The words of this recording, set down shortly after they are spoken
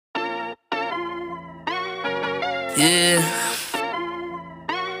Yeah.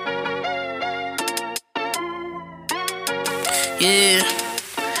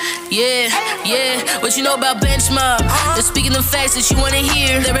 What you know about Benchmark? They're speaking the facts that you wanna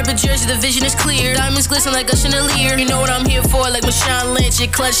hear. They rep a jersey, the vision is clear. Diamonds glisten like a chandelier. You know what I'm here for, like Marshawn Lynch.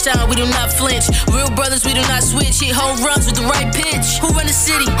 At clutch time, we do not flinch. Real brothers, we do not switch. Hit home runs with the right pitch. Who run the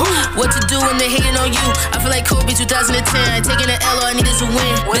city? What to do when they hating on you? I feel like Kobe 2010. I taking an L, all I need is a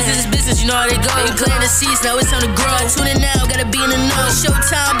win. Business is business, you know how they go. They playing the seats, now it's time to grow. Tune in now, gotta be in the know.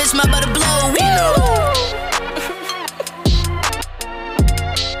 Showtime, bitch, my about to blow. We know.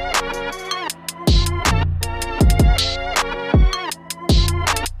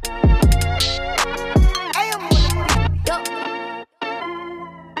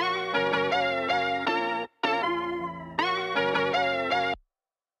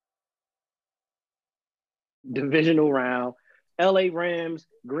 Divisional round, LA Rams,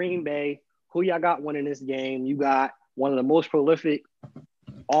 Green Bay. Who y'all got winning this game? You got one of the most prolific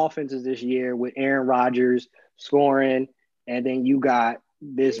offenses this year with Aaron Rodgers scoring, and then you got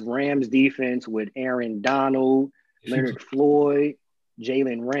this Rams defense with Aaron Donald, Leonard Floyd,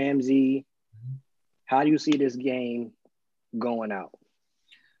 Jalen Ramsey. How do you see this game going out?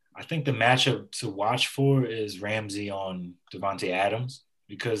 I think the matchup to watch for is Ramsey on Davante Adams,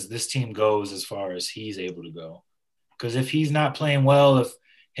 because this team goes as far as he's able to go. Because if he's not playing well, if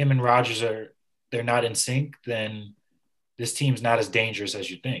him and Rodgers they're not in sync, then this team's not as dangerous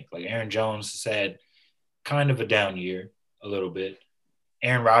as you think. Like Aaron Jones has had kind of a down year a little bit.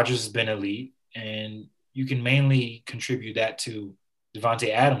 Aaron Rodgers has been elite, and you can mainly contribute that to Davante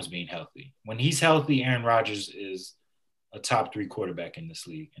Adams being healthy. When he's healthy, Aaron Rodgers is a top 3 quarterback in this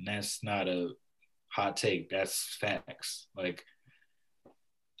league, and that's not a hot take. That's facts. Like,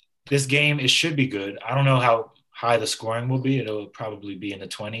 this game, it should be good. I don't know how high the scoring will be. It'll probably be in the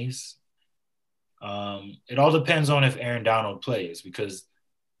 20s. It all depends on if Aaron Donald plays, because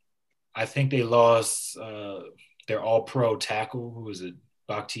I think they lost their all-pro tackle. Who was it?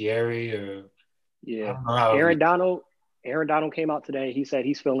 Bakhtiari or – Yeah. I don't know how Aaron Donald came out today. He said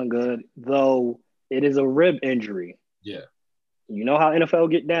he's feeling good, though it is a rib injury. Yeah. You know how NFL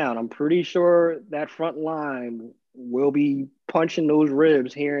get down. I'm pretty sure that front line will be punching those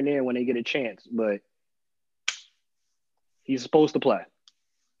ribs here and there when they get a chance, but he's supposed to play.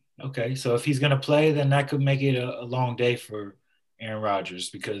 Okay, so if he's going to play, then that could make it a long day for Aaron Rodgers,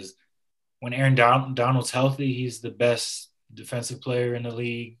 because when Aaron Donald's healthy, he's the best defensive player in the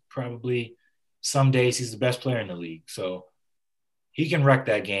league. Probably some days he's the best player in the league. So he can wreck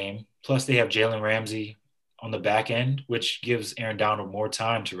that game. Plus they have Jalen Ramsey on the back end, which gives Aaron Donald more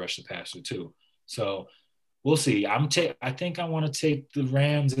time to rush the passer too. So we'll see. I think I want to take the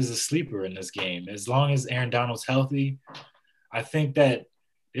Rams as a sleeper in this game. As long as Aaron Donald's healthy, I think that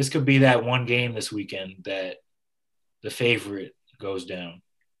this could be that one game this weekend that the favorite goes down.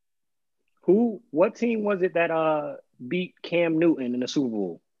 What team was it that beat Cam Newton in the Super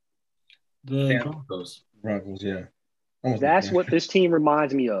Bowl? The Broncos. Broncos, yeah. That's what this team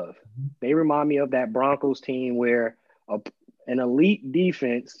reminds me of. They remind me of that Broncos team where an elite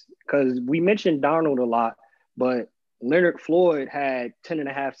defense, because we mentioned Donald a lot, but Leonard Floyd had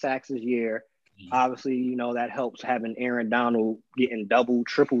 10.5 sacks this year. Mm-hmm. Obviously, you know, that helps having Aaron Donald getting double,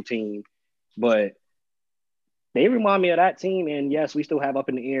 triple team. But they remind me of that team. And yes, we still have up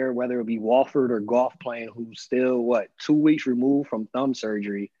in the air whether it be Walford or Goff playing, who's still, 2 weeks removed from thumb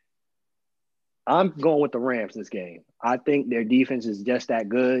surgery. I'm going with the Rams this game. I think their defense is just that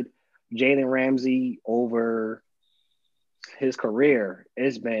good. Jalen Ramsey, over his career,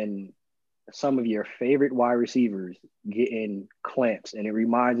 has been some of your favorite wide receivers getting clamps. And it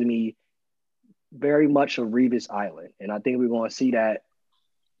reminds me very much of Revis Island. And I think we're going to see that.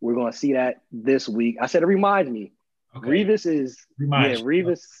 We're going to see that this week. I said it reminds me. Okay. Revis is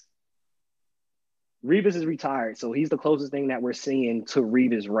retired. So he's the closest thing that we're seeing to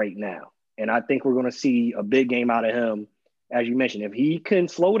Revis right now. And I think we're going to see a big game out of him. As you mentioned, if he can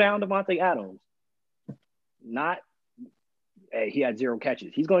slow down Davante Adams, he had 0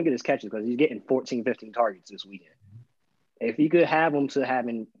 catches. He's going to get his catches because he's getting 14, 15 targets this weekend. If he could have him to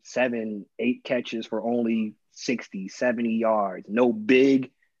having 7, 8 catches for only 60, 70 yards, no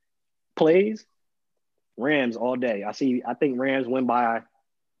big plays, Rams all day. I think Rams win by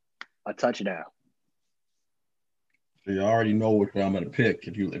a touchdown. So you already know what I'm going to pick.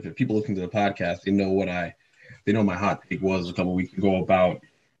 If people listen to the podcast, they know my hot take was a couple weeks ago about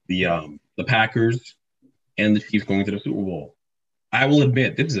the Packers and the Chiefs going to the Super Bowl. I will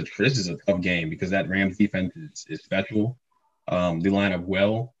admit this is a tough game because that Rams defense is special. They line up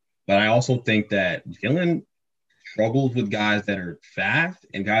well, but I also think that Jalen struggles with guys that are fast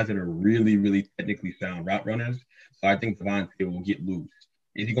and guys that are really, really technically sound route runners. So I think Devontae will get loose.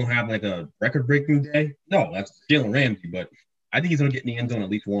 Is he going to have like a record-breaking day? No, that's Jalen Ramsey, but I think he's going to get in the end zone at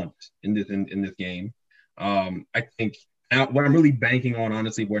least once in this game. I think what I'm really banking on,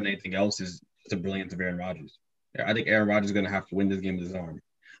 honestly, more than anything else, is the brilliance of Aaron Rodgers. I think Aaron Rodgers is going to have to win this game with his arm.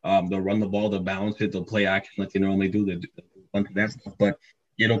 They'll run the ball, they'll balance it, they'll play action like they normally do. They'll do a bunch of that stuff, but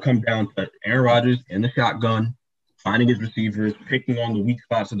it'll come down to Aaron Rodgers in the shotgun, finding his receivers, picking on the weak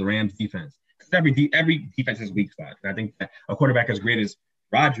spots of the Rams defense. Because every defense has weak spots. And I think that a quarterback as great as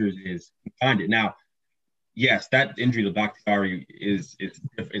Rodgers is can find it. Now, yes, that injury to Bakhtiari is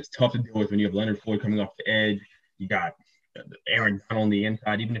tough to deal with when you have Leonard Floyd coming off the edge. You got Aaron Donald on the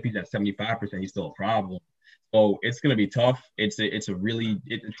inside. Even if he's at 75%, he's still a problem. So it's going to be tough. It's a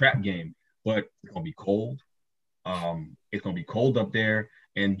trap game, but it's going to be cold. It's going to be cold up there,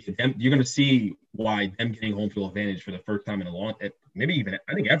 and you're going to see why them getting home field advantage for the first time in a long, maybe even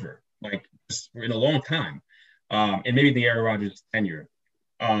I think ever, like in a long time, and maybe the Aaron Rodgers tenure.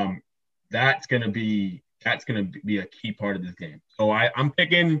 That's going to be a key part of this game. So I'm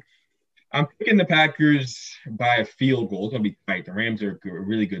picking the Packers by a field goal. It's going to be tight. The Rams are a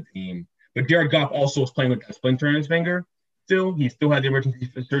really good team. But Jared Goff also is playing with that splinter in his finger. He still had the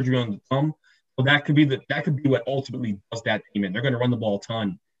emergency surgery on the thumb. So that could be what ultimately does that team in. They're going to run the ball a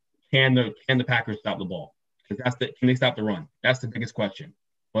ton. Can the Packers stop the ball? Because can they stop the run? That's the biggest question.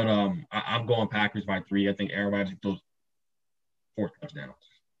 But I'm going Packers by 3. I think Aaron Rodgers throws 4 touchdowns.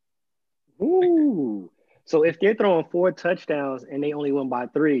 Ooh. So if they're throwing 4 touchdowns and they only win by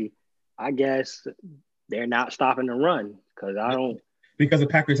 3, I guess they're not stopping the run because the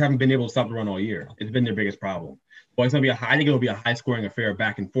Packers haven't been able to stop the run all year. It's been their biggest problem. Well, I think it'll be a high-scoring affair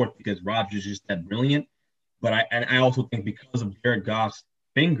back and forth because Rodgers is just that brilliant. But I also think because of Jared Goff's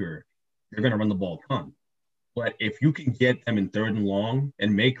finger, they're going to run the ball a ton. But if you can get them in 3rd and long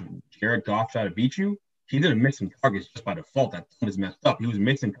and make Jared Goff try to beat you, he's going to miss some targets just by default. That thumb is messed up. He was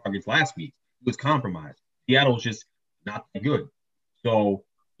missing targets last week. He was compromised. Seattle was just not that good. So,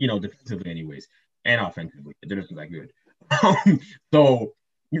 defensively anyways, and offensively, they're just not that good. So,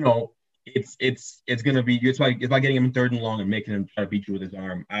 it's gonna be it's like getting him in 3rd and long and making him try to beat you with his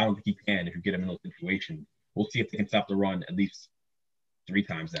arm. I don't think he can if you get him in those situations. We'll see if they can stop the run at least 3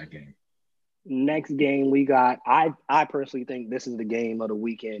 times that game. Next game we got, I personally think this is the game of the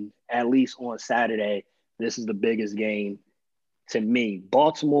weekend, at least on Saturday. This is the biggest game to me.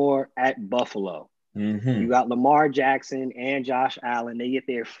 Baltimore at Buffalo. Mm-hmm. You got Lamar Jackson and Josh Allen. They get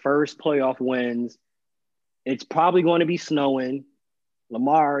their first playoff wins. It's probably going to be snowing.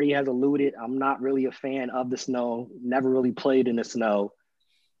 Lamar already has alluded, I'm not really a fan of the snow, never really played in the snow.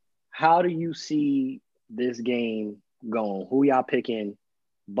 How do you see this game going? Who y'all picking,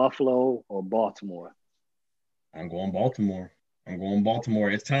 Buffalo or Baltimore? I'm going Baltimore.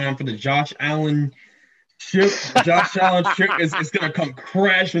 It's time for the Josh Allen ship. Josh Allen ship is going to come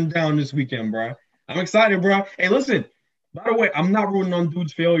crashing down this weekend, bro. I'm excited, bro. Hey, listen, by the way, I'm not rooting on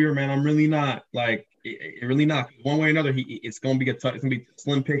dude's failure, man. I'm really not. Like, it really not. One way or another, it's going to be it's going to be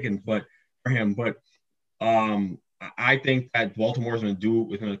slim pickings, but for him. But I think that Baltimore is going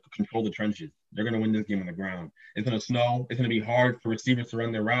to control the trenches. They're going to win this game on the ground. It's going to snow. It's going to be hard for receivers to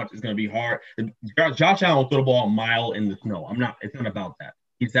run their routes. It's going to be hard. Josh Allen will throw the ball a mile in the snow. It's not about that.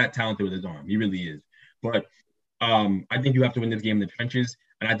 He's that talented with his arm. He really is. But I think you have to win this game in the trenches.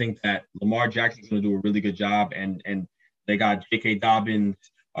 And I think that Lamar Jackson's going to do a really good job. And they got J.K. Dobbins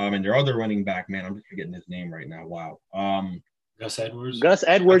and their other running back, man. I'm just forgetting his name right now. Wow. Gus Edwards. Gus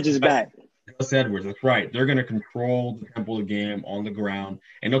Edwards is back. Gus Edwards, that's right. They're going to control the tempo of the game on the ground,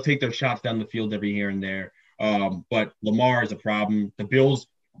 and they'll take their shots down the field every here and there. But Lamar is a problem. The Bills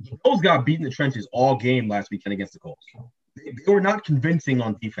got beat in the trenches all game last weekend against the Colts. They were not convincing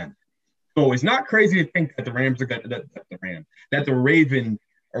on defense. So it's not crazy to think that the Ravens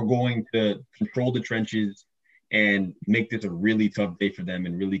are going to control the trenches and make this a really tough day for them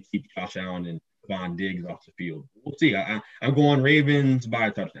and really keep Josh Allen and Von Diggs off the field. We'll see. I'm going Ravens by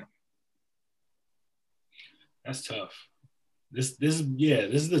a touchdown. That's tough. This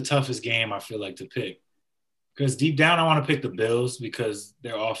is the toughest game I feel like to pick. Because deep down I want to pick the Bills because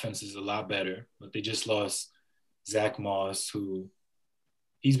their offense is a lot better. But they just lost Zach Moss, who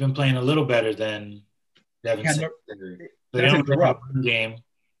he's been playing a little better than Devin Singletary. They don't have a run game,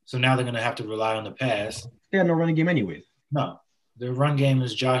 so now they're going to have to rely on the pass. They had no running game anyways. No. Their run game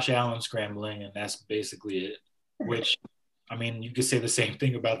is Josh Allen scrambling, and that's basically it. Which, I mean, you could say the same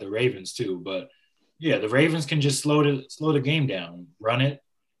thing about the Ravens too, but yeah, the Ravens can just slow the game down, run it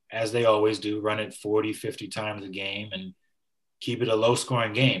as they always do, run it 40, 50 times a game and keep it a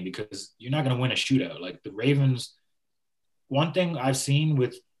low-scoring game because you're not going to win a shootout. Like the Ravens one thing I've seen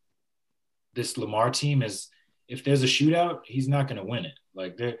with this Lamar team is if there's a shootout, he's not going to win it.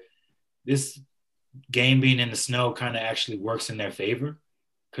 Like this game being in the snow kind of actually works in their favor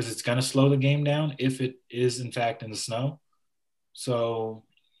because it's going to slow the game down if it is in fact in the snow. So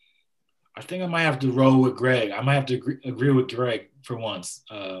I think I might have to roll with Greg. I might have to agree with Greg for once.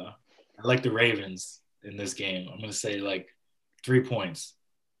 I like the Ravens in this game. I'm going to say like 3 points.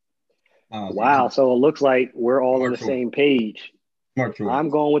 Wow. So it looks like we're all on the same page. I'm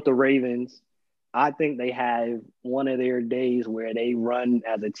going with the Ravens. I think they have one of their days where they run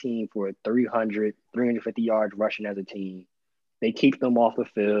as a team for 350 yards rushing as a team. They keep them off the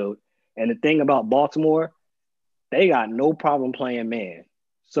field. And the thing about Baltimore, they got no problem playing man.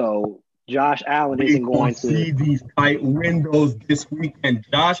 So Josh Allen isn't going to see these tight windows this weekend.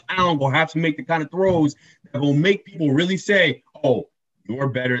 Josh Allen will have to make the kind of throws that will make people really say, oh, you're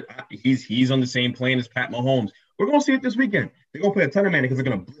better. He's on the same plane as Pat Mahomes. We're going to see it this weekend. They're going to play a ton of man because they're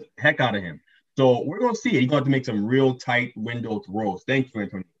going to blitz the heck out of him. So we're going to see it. He's going to have to make some real tight window throws. Thank you,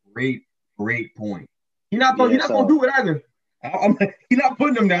 Antonio. Great point. He's not going to do it either. He's not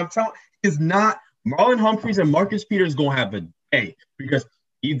putting them down. It's not. Marlon Humphreys and Marcus Peters going to have a day because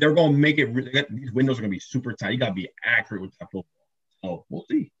they're going to make it. These windows are going to be super tight. You got to be accurate with that football. So we'll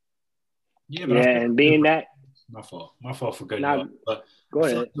see. Yeah, and being that. My fault for cutting off. But go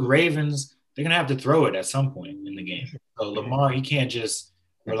ahead. The Ravens, they're going to have to throw it at some point in the game. So Lamar, he can't just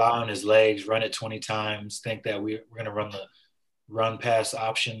rely on his legs, run it 20 times, think that we're going to run the run pass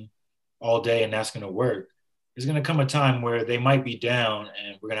option all day and that's going to work. There's going to come a time where they might be down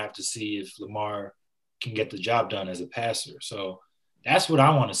and we're going to have to see if Lamar can get the job done as a passer. So that's what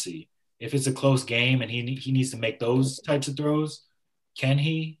I want to see. If it's a close game and he needs to make those types of throws, can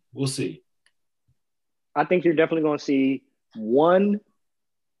he? We'll see. I think you're definitely going to see between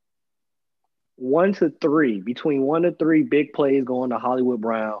 1 to 3 big plays going to Hollywood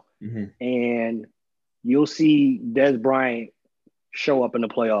Brown. Mm-hmm. And you'll see Des Bryant show up in the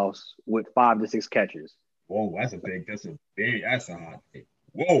playoffs with 5 to 6 catches. Whoa, that's a hot take.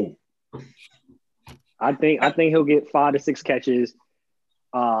 Whoa. I think he'll get 5 to 6 catches.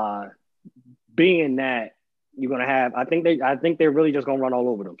 Being that you're gonna have, I think they're really just gonna run all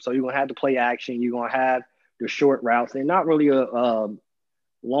over them. So you're gonna have to play action. You're gonna have the short routes. They're not really a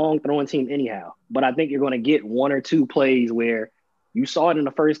long throwing team anyhow. But I think you're gonna get 1 or 2 plays where you saw it in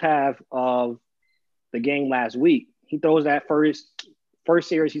the first half of the game last week. He throws that first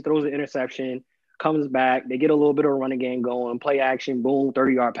series. He throws the interception, comes back. They get a little bit of a running game going. Play action, boom,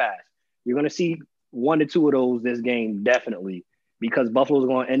 30-yard pass. You're gonna see 1 to 2 of those this game definitely. Because Buffalo's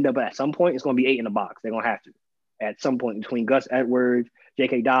going to end up at some point, it's going to be 8 in the box. They're going to have to. At some point between Gus Edwards,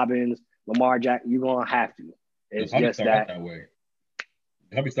 J.K. Dobbins, Lamar Jackson, you're going to have to. It's just that way.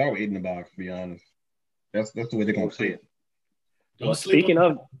 I'll be start with 8 in the box, to be honest. That's the way they're going to see it. Well, speaking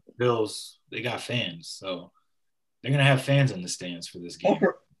of Bills, they got fans. So they're going to have fans in the stands for this game.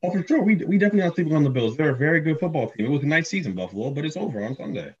 For sure. We definitely not sleeping on the Bills. They're a very good football team. It was a nice season, Buffalo, but it's over on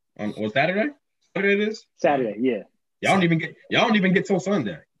Sunday. Was Saturday? Saturday it is? Saturday, yeah. Y'all don't even get till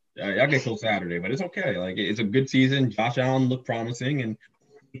Sunday. Y'all get till Saturday, but it's okay. Like it's a good season. Josh Allen looked promising, and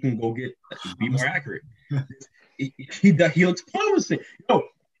he can go be more accurate. he looks promising.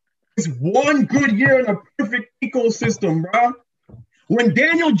 It's one good year in a perfect ecosystem, bro. When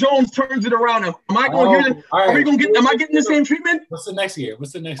Daniel Jones turns it around, am I going to hear? Am I getting the same treatment? What's the next year?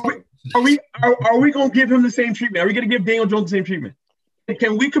 Are we going to give him the same treatment? Are we going to give Daniel Jones the same treatment?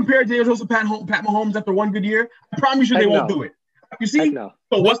 Can we compare Daniel Jones to Pat Mahomes after one good year? I promise you they won't do it. You see? No.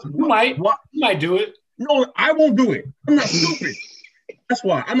 So you might do it. No, I won't do it. I'm not stupid. That's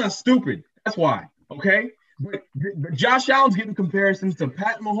why. I'm not stupid. That's why. Okay? But Josh Allen's getting comparisons to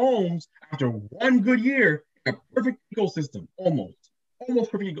Pat Mahomes after one good year, a perfect ecosystem. Almost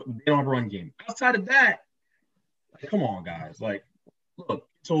perfect. They don't have a run game. Outside of that, come on, guys. Look,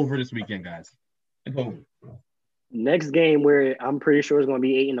 it's over this weekend, guys. It's over. Next game where I'm pretty sure it's going to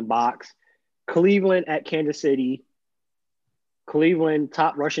be 8 in the box. Cleveland at Kansas City. Cleveland,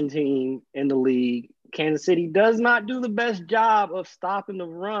 top rushing team in the league. Kansas City does not do the best job of stopping the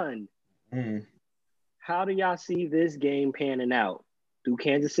run. Mm. How do y'all see this game panning out? Do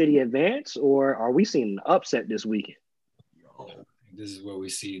Kansas City advance, or are we seeing an upset this weekend? This is where we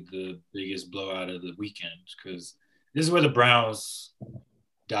see the biggest blowout of the weekend because this is where the Browns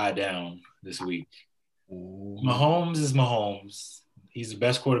die down this week. Mahomes is Mahomes. He's the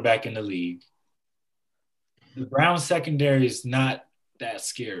best quarterback in the league. The Browns secondary is not that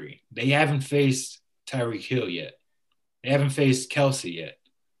scary. They haven't faced Tyreek Hill yet. They haven't faced Kelsey yet.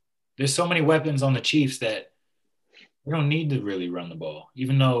 There's so many weapons on the Chiefs that they don't need to really run the ball.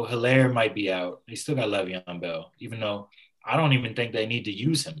 Even though Hilaire might be out, they still got Le'Veon Bell. Even though I don't even think they need to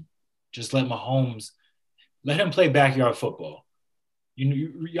use him. Just let him play backyard football.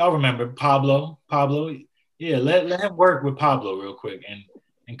 Y'all remember Pablo? Yeah, let him work with Pablo real quick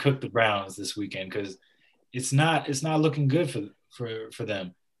and cook the Browns this weekend, because it's not looking good for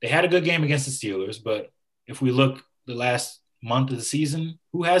them. They had a good game against the Steelers, but if we look the last month of the season,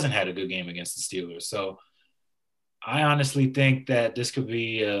 who hasn't had a good game against the Steelers? So I honestly think that this could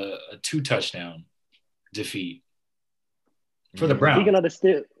be a 2-touchdown defeat for the Browns. Speaking of the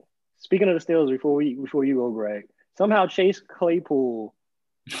Steelers, before you go, Greg, somehow Chase Claypool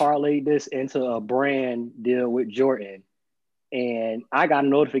parlayed this into a brand deal with Jordan, and I got a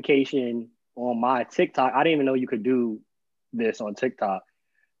notification on my TikTok. I didn't even know you could do this on TikTok.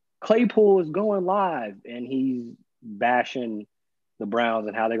 Claypool is going live, and he's bashing the Browns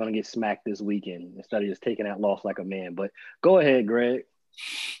and how they're going to get smacked this weekend instead of just taking that loss like a man. But go ahead, Greg.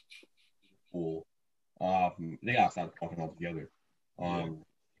 Cool. They gotta stop talking altogether.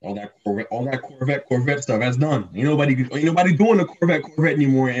 All that Corvette stuff, that's done. Ain't nobody doing the Corvette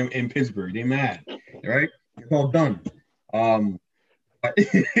anymore in Pittsburgh. They mad, right? It's all done. But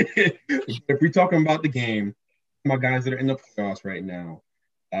if we're talking about the game, my guys that are in the playoffs right now,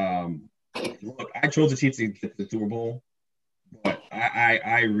 look, I chose the Chiefs to get the Super Bowl, but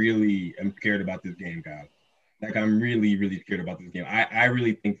I really am scared about this game, guys. Like, I'm really, really scared about this game. I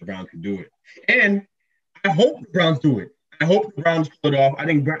really think the Browns can do it. And I hope the Browns do it. I hope the Browns pull it off. I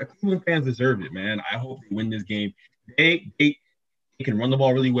think Cleveland fans deserve it, man. I hope they win this game. They can run the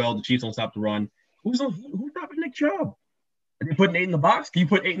ball really well. The Chiefs don't stop the run. Who's stopping Nick Chubb? Are they putting 8 in the box? Can you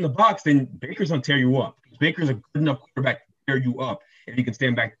put 8 in the box, then Baker's going to tear you up. Baker's a good enough quarterback to tear you up if he can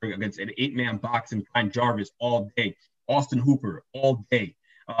stand back against an 8-man box and find Jarvis all day, Austin Hooper all day.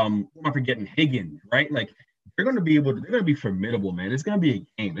 Who am I forgetting? Higgins, right? Like, they're going to be formidable, man. It's going to be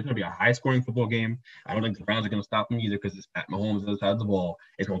a game. It's going to be a high-scoring football game. I don't think the Browns are going to stop them either because it's Pat Mahomes on the other side of the ball.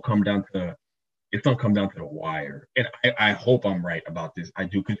 It's going to come down to the wire. And I hope I'm right about this. I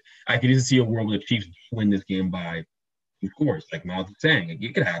do, because I can easily see a world where the Chiefs win this game by 2 scores. Like Miles was saying,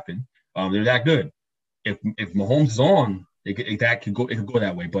 it could happen. They're that good. If Mahomes is on, it could go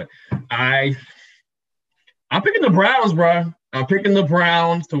that way. But I'm picking the Browns, bro. I'm picking the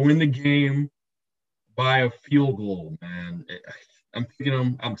Browns to win the game by a field goal, man. I'm picking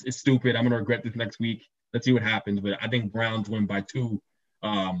them. It's stupid. I'm going to regret this next week. Let's see what happens. But I think Browns win by 2,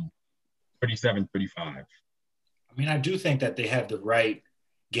 37-35. I mean, I do think that they have the right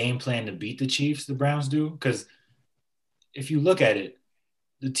game plan to beat the Chiefs, the Browns do. Because if you look at it,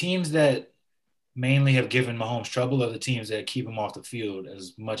 the teams that mainly have given Mahomes trouble are the teams that keep him off the field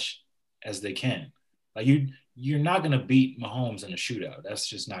as much as they can. Like, you're not going to beat Mahomes in a shootout. That's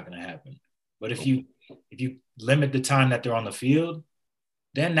just not going to happen. But if you limit the time that they're on the field,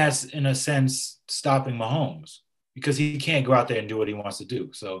 then that's, in a sense, stopping Mahomes, because he can't go out there and do what he wants to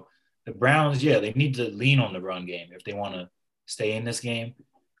do. So the Browns, they need to lean on the run game if they want to stay in this game.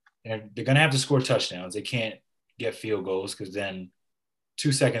 They're going to have to score touchdowns. They can't get field goals, because then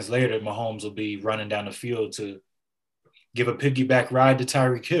 2 seconds later, Mahomes will be running down the field to give a piggyback ride to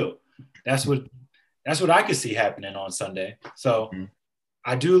Tyreek Hill. That's what I could see happening on Sunday. So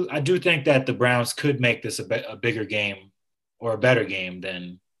I do think that the Browns could make this a bigger game or a better game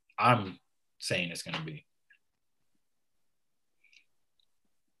than I'm saying it's going to be.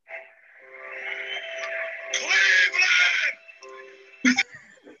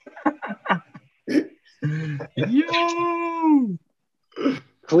 Yo!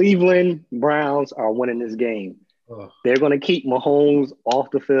 Cleveland Browns are winning this game. They're going to keep Mahomes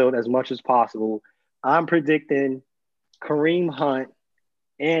off the field as much as possible. I'm predicting Kareem Hunt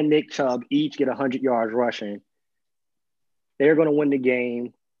and Nick Chubb each get 100 yards rushing. They're going to win the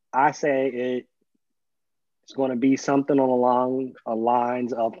game. I say it's going to be something along the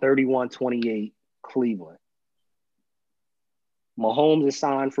lines of 31-28 Cleveland. Mahomes is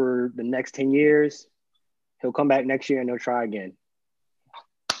signed for the next 10 years. He'll come back next year and they'll try again.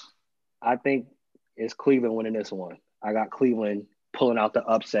 I think it's Cleveland winning this one. I got Cleveland pulling out the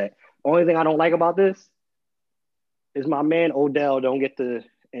upset. Only thing I don't like about this is my man Odell don't get to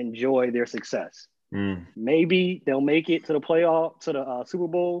enjoy their success. Maybe they'll make it to the Super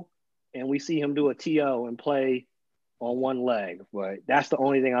Bowl, and we see him do a TO and play on one leg. But that's the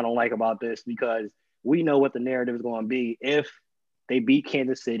only thing I don't like about this, because we know what the narrative is going to be. If they beat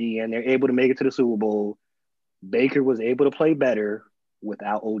Kansas City and they're able to make it to the Super Bowl, Baker was able to play better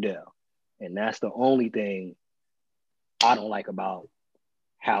without Odell. And that's the only thing I don't like about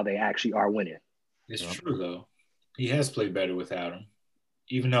how they actually are winning. It's true, though. He has played better without him,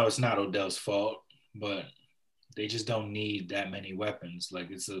 even though it's not Odell's fault, but they just don't need that many weapons.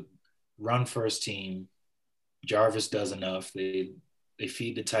 Like, it's a run-first team. Jarvis does enough. They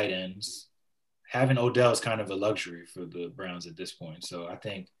feed the tight ends. Having Odell is kind of a luxury for the Browns at this point. So I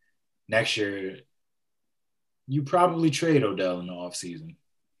think next year you probably trade Odell in the offseason.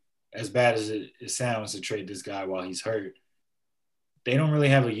 As bad as it sounds to trade this guy while he's hurt, they don't really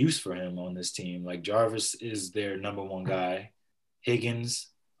have a use for him on this team. Like Jarvis is their number one guy. Higgins,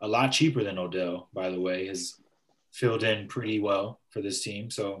 a lot cheaper than Odell, by the way, has filled in pretty well for this team.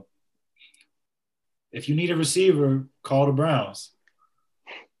 So if you need a receiver, call the Browns.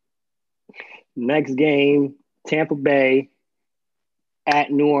 Next game, Tampa Bay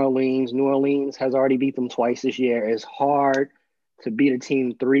at New Orleans. New Orleans has already beat them twice this year. It's hard to beat a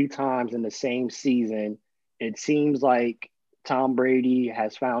team 3 times in the same season. It seems like Tom Brady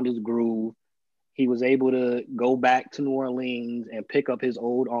has found his groove. He was able to go back to New Orleans and pick up his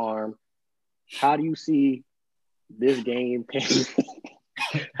old arm. How do you see this game panning?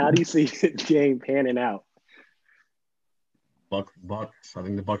 How do you see this game panning out? Bucks. I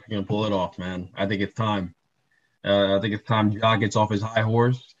think the Bucks are going to pull it off, man. I think it's time. I think it's time Ja gets off his high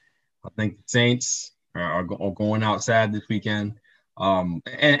horse. I think the Saints are going out sad this weekend.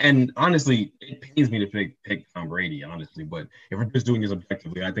 And honestly, it pains me to pick Tom Brady, honestly. But if we're just doing this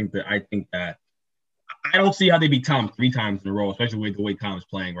objectively, I think that I don't see how they beat Tom 3 times in a row, especially with the way Tom's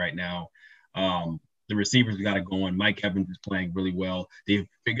playing right now. The receivers got it going. Mike Evans is playing really well. They've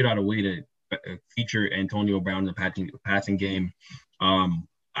figured out a way to feature Antonio Brown in the passing game.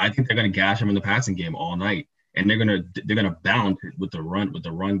 I think they're going to gash him in the passing game all night, and they're gonna balance it with the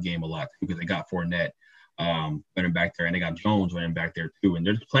run game a lot too, because they got Fournette running back there, and they got Jones running back there too, and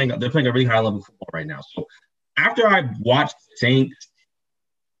they're playing a really high level football right now. So after I watched the Saints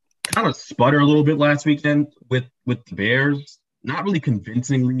kind of sputter a little bit last weekend with the Bears, not really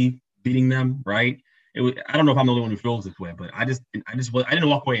convincingly beating them, right? I don't know if I'm the only one who feels this way, but I didn't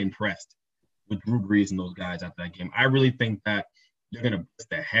walk away impressed with Drew Brees and those guys after that game. I really think that they're gonna piss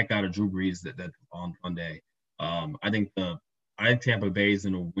the heck out of Drew Brees that on Sunday. I think Tampa Bay is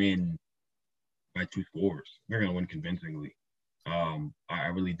gonna win by 2 scores. They're gonna win convincingly. I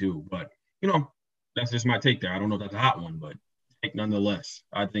really do. But that's just my take there. I don't know if that's a hot one, but nonetheless,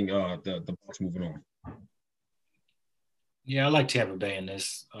 I think the Bucs moving on. Yeah, I like Tampa Bay in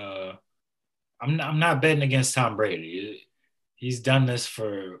this. I'm not betting against Tom Brady. He's done this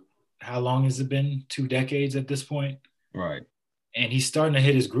for how long has it been? 2 decades at this point. Right. And he's starting to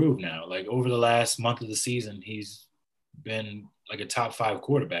hit his groove now. Like over the last month of the season, he's been like a top 5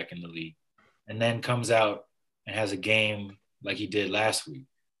 quarterback in the league, and then comes out and has a game like he did last week.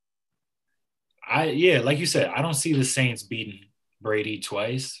 Like you said, I don't see the Saints beating Brady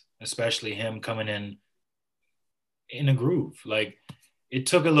twice, especially him coming in a groove. Like it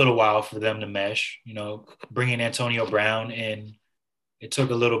took a little while for them to mesh, bringing Antonio Brown in. It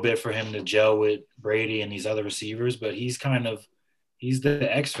took a little bit for him to gel with Brady and these other receivers, but he's the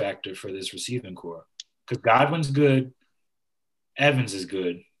X factor for this receiving core. Because Godwin's good, Evans is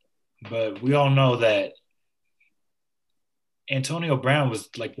good, but we all know that Antonio Brown was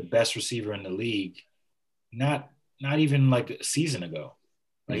like the best receiver in the league, not even like a season ago.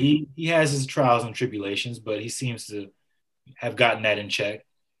 Like he has his trials and tribulations, but he seems to have gotten that in check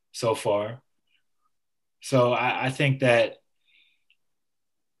so far. So I think that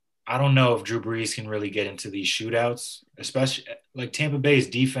I don't know if Drew Brees can really get into these shootouts, especially like Tampa Bay's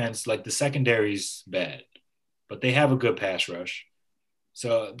defense, like the secondary's bad, but they have a good pass rush.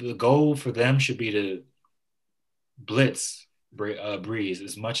 So the goal for them should be to blitz Brees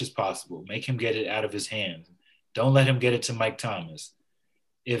as much as possible. Make him get it out of his hands. Don't let him get it to Mike Thomas.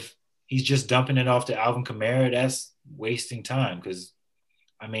 If he's just dumping it off to Alvin Kamara, that's wasting time because,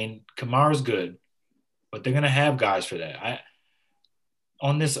 Kamara's good, but they're going to have guys for that.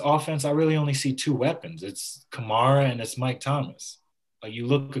 On this offense, I really only see 2 weapons. It's Kamara and it's Mike Thomas. Like you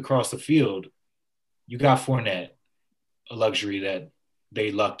look across the field, you got Fournette, a luxury that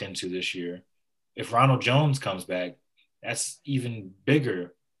they lucked into this year. If Ronald Jones comes back, that's even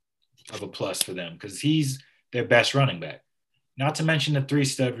bigger of a plus for them because he's their best running back. Not to mention the 3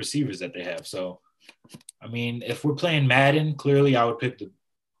 stud receivers that they have. So, if we're playing Madden, clearly I would pick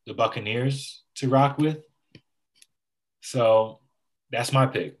the Buccaneers to rock with. So that's my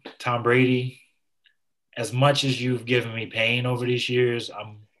pick. Tom Brady. As much as you've given me pain over these years,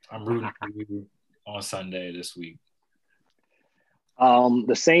 I'm rooting for you on Sunday this week.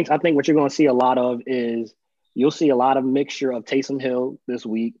 The Saints, I think what you're going to see a lot of is you'll see a lot of mixture of Taysom Hill this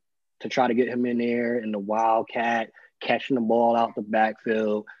week to try to get him in there and the Wildcat catching the ball out the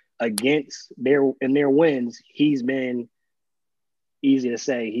backfield against their wins. He's been easy to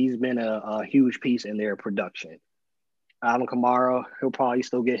say. He's been a huge piece in their production. Alvin Kamara, he'll probably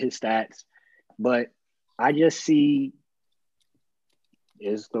still get his stats, but I just see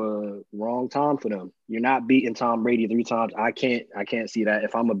it's the wrong time for them. You're not beating Tom Brady 3 times. I can't see that.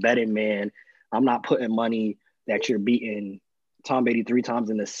 If I'm a betting man, I'm not putting money that you're beating Tom Brady 3 times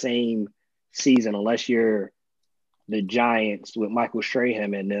in the same season, unless you're the Giants with Michael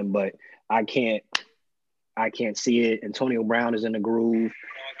Strahan in them. But I can't see it. Antonio Brown is in the groove.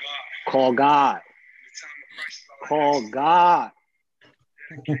 Call God. Call God.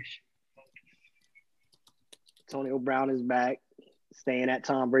 Antonio Brown is back. Staying at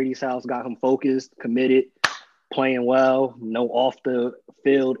Tom Brady's house, got him focused, committed, playing well, no off the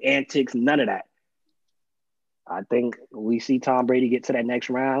field antics, none of that. I think we see Tom Brady get to that next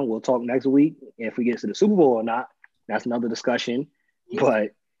round. We'll talk next week. If we get to the Super Bowl or not, that's another discussion.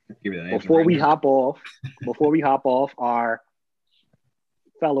 But before we hop off, our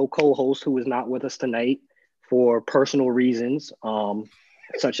fellow co-host who is not with us tonight for personal reasons,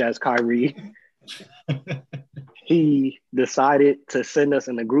 such as Kyrie, he decided to send us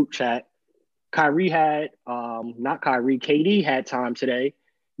in the group chat. KD had time today.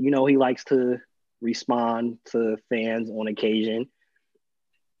 You know, he likes to respond to fans on occasion.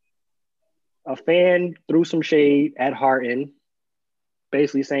 A fan threw some shade at Harden,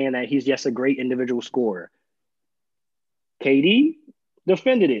 basically saying that he's just a great individual scorer. KD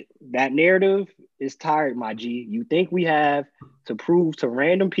defended it. That narrative is tired, my G. You think we have to prove to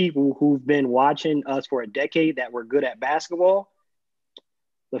random people who've been watching us for a decade that we're good at basketball?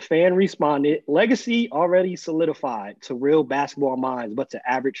 The fan responded, legacy already solidified to real basketball minds, but to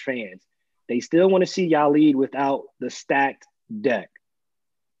average fans. They still want to see y'all lead without the stacked deck.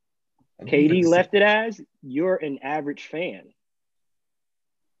 KD left it as, you're an average fan.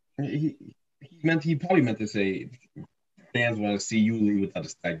 He probably meant to say fans want to see you lead without a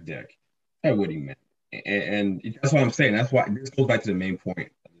stacked deck. That's what he meant. And that's what I'm saying. That's why this goes back to the main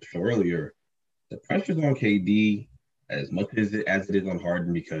point of the show earlier. The pressure's on KD as much as it is on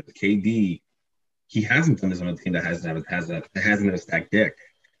Harden, because KD, he hasn't done this on a team that hasn't a stacked deck.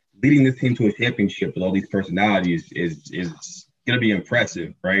 Leading this team to a championship with all these personalities is going to be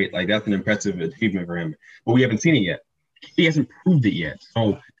impressive, right? Like, that's an impressive achievement for him. But we haven't seen it yet. He hasn't proved it yet.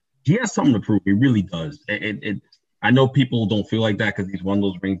 So he has something to prove. He really does. I know people don't feel like that because he's won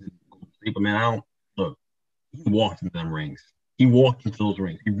those rings. But man, he walked into them rings. He walked into those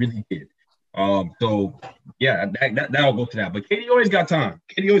rings. He really did. So yeah, that'll go to that. But KD always got time.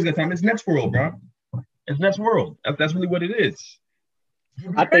 It's next world, bro. It's next world. That's really what it is.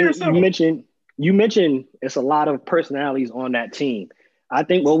 I think you mentioned it's a lot of personalities on that team. I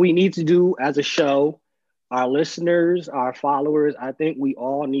think what we need to do as a show, our listeners, our followers, I think we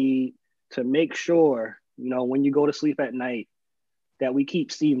all need to make sure, you know, when you go to sleep at night, that we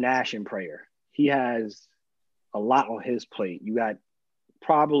keep Steve Nash in prayer. He has a lot on his plate. You got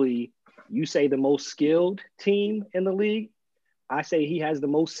probably, you say, the most skilled team in the league. I say he has the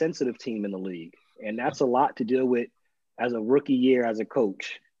most sensitive team in the league. And that's a lot to deal with as a rookie year as a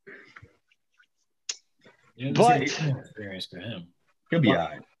coach. Yeah, but experience for him. He'll be all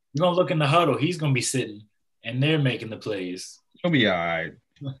right. You're going to look in the huddle. He's going to be sitting, and they're making the plays. He'll be all right.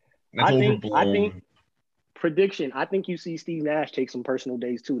 I think prediction, I think you see Steve Nash take some personal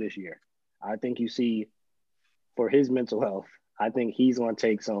days too this year. I think you see, for his mental health, I think he's going to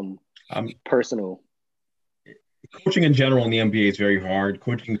take some personal. Coaching in general in the NBA is very hard.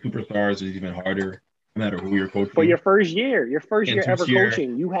 Coaching superstars is even harder, no matter who you're coaching. For your first year ever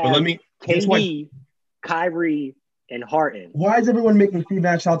coaching, you have KD, Kyrie, and Harden. Why is everyone making Steve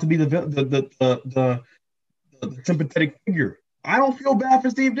Nash out to be the sympathetic figure? I don't feel bad for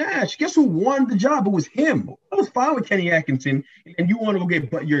Steve Nash. Guess who won the job? It was him. I was fine with Kenny Atkinson, and you want to go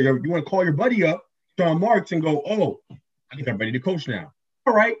get you want to call your buddy up, Sean Marks, and go, oh, I think I'm ready to coach now.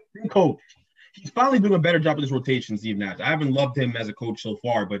 All right, then coach. He's finally doing a better job with his rotation, Steve Nash. I haven't loved him as a coach so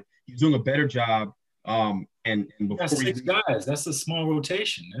far, but he's doing a better job. And before that's 6 guys. That's a small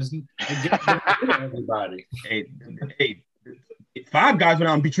rotation. Everybody. Hey, 5 guys went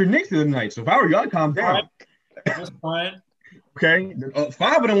out and beat your Knicks the other night. So if I were you, I'd calm down. That's fine. Okay,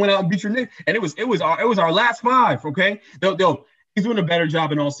 5 of them went out and beat your Knicks, and it was our last 5. Okay, he's doing a better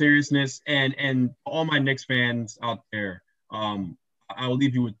job in all seriousness, and all my Knicks fans out there, I will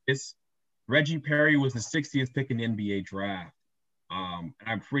leave you with this. Reggie Perry was the 60th pick in the NBA draft. And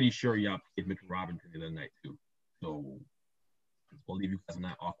I'm pretty sure y'all played Mitchell Robinson the other night too. So I'll leave you guys on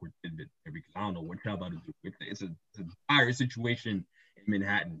that awkward tidbit there, because I don't know what y'all about to do. It's a dire situation in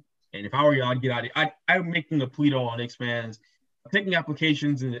Manhattan. And if I were y'all, I'd get out of here. I'm making a plea to all Knicks fans. I'm taking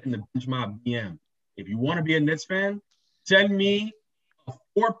applications in the Bench Mob DM. If you want to be a Knicks fan, send me a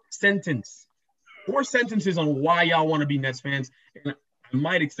 4 sentences on why y'all want to be Nets fans. And I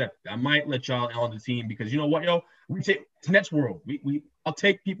might accept it. I might let y'all on the team because you know what, yo, we take it's Nets world. I'll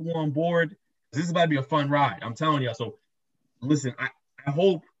take people on board. This is about to be a fun ride. I'm telling y'all. So listen, I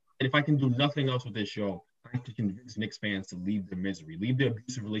hope that if I can do nothing else with this show, I can convince Knicks fans to leave their misery, leave the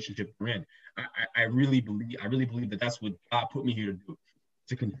abusive relationship they're in. I really believe that that's what God put me here to do,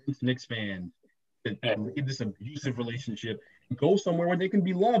 to convince Knicks fans to leave this abusive relationship and go somewhere where they can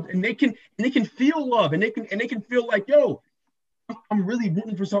be loved and they can feel love and they can feel like, yo, I'm really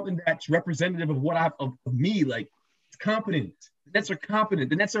rooting for something that's representative of what of me. Like, it's competent. The Nets are competent.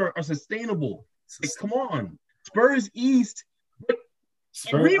 The Nets are sustainable. Like, come on. Spurs East.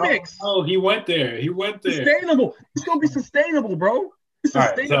 Remix. Oh, he went there. Sustainable. It's going to be sustainable, bro. It's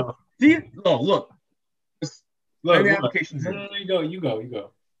sustainable. Right, see? Oh, look. Look, the applications. No, you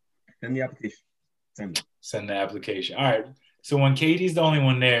go. Send the application. Send the application. All right. So when KD's the only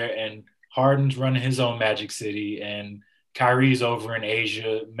one there and Harden's running his own Magic City and Kyrie's over in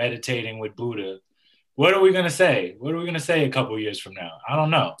Asia meditating with Buddha, what are we going to say? What are we going to say a couple years from now? I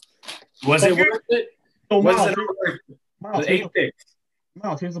don't know. Was it worth it?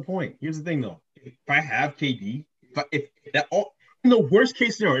 Miles, here's the point. Here's the thing, though. If I have KD, in the worst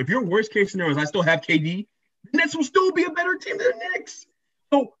case scenario, if your worst case scenario is I still have KD, the Nets will still be a better team than the Knicks.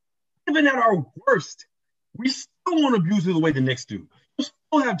 So even at our worst, we still won't abuse it the way the Knicks do. We'll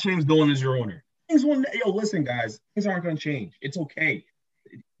still have James Dolan as your owner. Listen, guys, things aren't going to change. It's okay.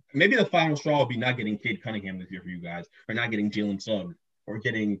 Maybe the final straw will be not getting Cade Cunningham this year for you guys, or not getting Jalen Suggs, or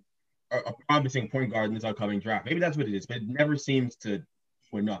getting a promising point guard in this upcoming draft. Maybe that's what it is, but it never seems to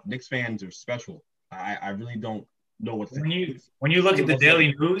do enough. Knicks fans are special. I really don't know what to say. When you look at the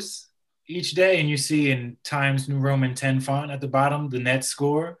Daily News each day and you see in Times New Roman 10 font at the bottom the net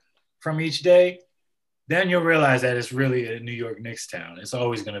score from each day, then you'll realize that it's really a New York Knicks town. It's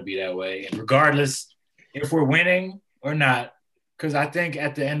always going to be that way. And regardless if we're winning or not, because I think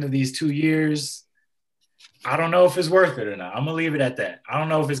at the end of these 2 years, I don't know if it's worth it or not. I'm going to leave it at that. I don't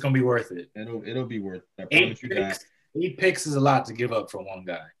know if it's going to be worth it. It'll be worth it. I promise you that. 8 picks is a lot to give up for one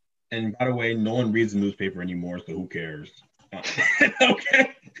guy. And by the way, no one reads the newspaper anymore, so who cares?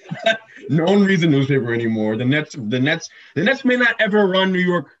 Okay. No one reads the newspaper anymore. The Nets may not ever run New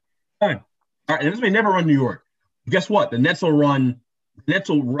York. Fine. All right, the Nets may never run New York. Guess what? The Nets will run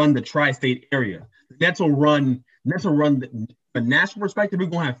the tri-state area. The Nets will run the national perspective. We're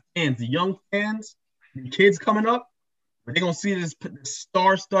gonna have fans, the young fans, the kids coming up. They're gonna see this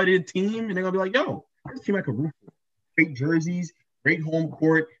star-studded team, and they're gonna be like, "Yo, this team I could root for. Great jerseys, great home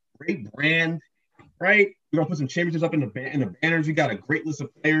court, great brand, right? We're gonna put some championships up in the banners. We got a great list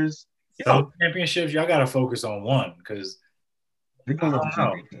of players. So championships, y'all gotta focus on one because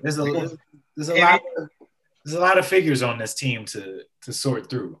there's a lot of figures on this team to sort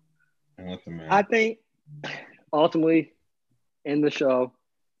through. I think ultimately in the show,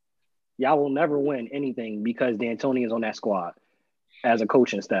 y'all will never win anything because D'Antoni is on that squad as a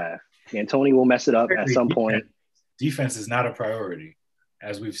coaching staff. D'Antoni will mess it up at some point. Defense is not a priority,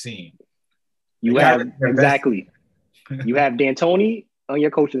 as we've seen. You have D'Antoni on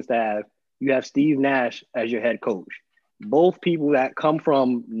your coaching staff. You have Steve Nash as your head coach. Both people that come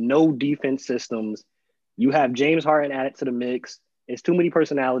from no defense systems. You have James Harden added to the mix. It's too many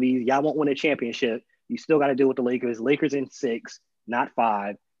personalities. Y'all won't win a championship. You still got to deal with the Lakers. Lakers in 6, not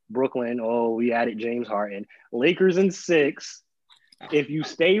 5. Brooklyn, we added James Harden. Lakers in 6. If you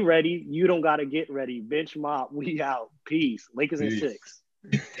stay ready, you don't got to get ready. Bench mob, we out. Peace. Lakers in 6.